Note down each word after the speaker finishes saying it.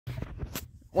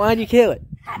Why'd you kill it?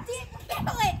 I didn't kill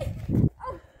it.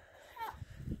 Oh.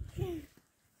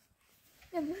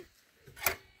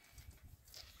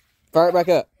 Fire it back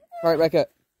up. Fire it back up.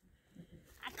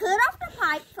 I cut off the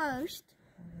pipe first.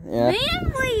 Yeah.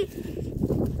 Then we...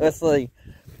 Let's see.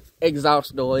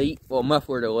 Exhaust delete. Well,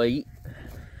 muffler delete.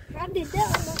 I did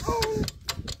that on my own.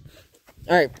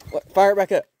 Alright, fire it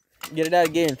back up. Get it out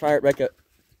again. Fire it back up.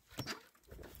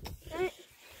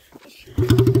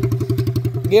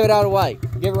 Give it all the way.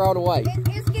 Give her all the way.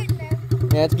 It's getting there.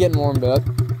 Yeah, it's getting warmed up.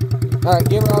 Alright,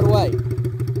 give her all the way.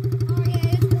 Oh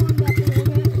yeah, it's warmed up a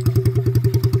little bit.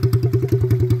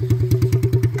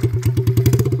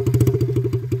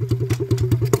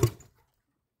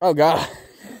 Oh God.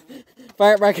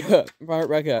 Fire it back up. Fire it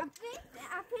back up.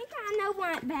 I think I know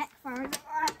why it backfired.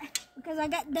 Because I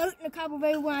got dirt in the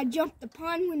carburetor when I jumped the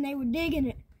pond when they were digging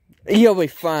it. You'll be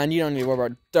fine. You don't need to worry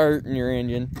about dirt in your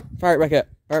engine. Fire it back up.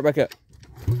 Fire it back up.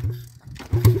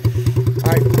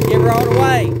 Alright, give her all the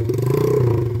way.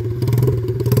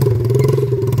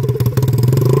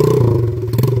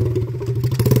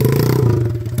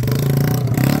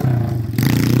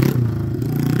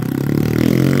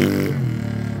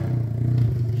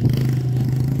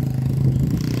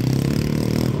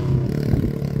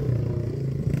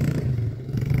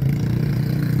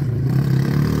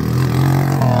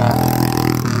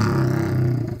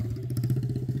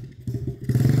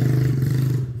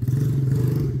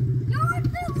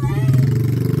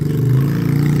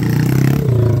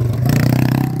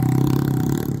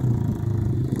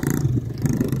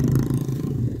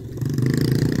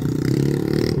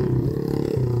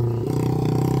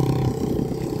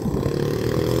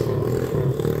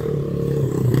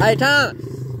 Hey, Thomas.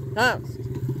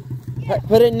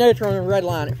 Put it in neutral and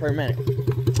redline it for a minute.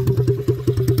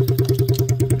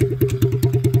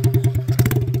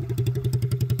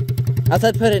 I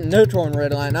said put it in neutral and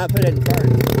redline, not put it in first.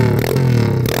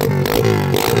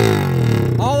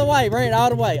 All the way, bring it all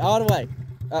the way, all the way.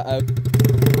 Uh-oh.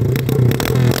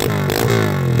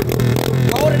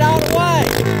 Hold it all the way.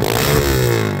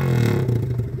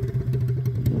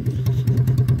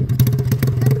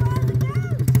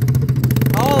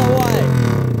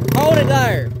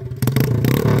 There.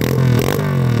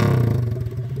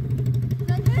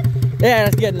 Yeah,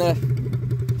 that's good enough.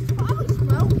 It's probably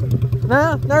smoking.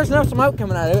 No, there's no smoke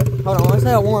coming out of it. Hold on, let's see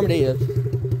how warm it is.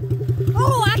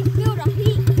 Oh, I can feel the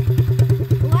heat.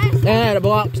 Yeah, the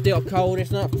block's still cold.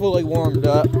 It's not fully warmed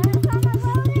up.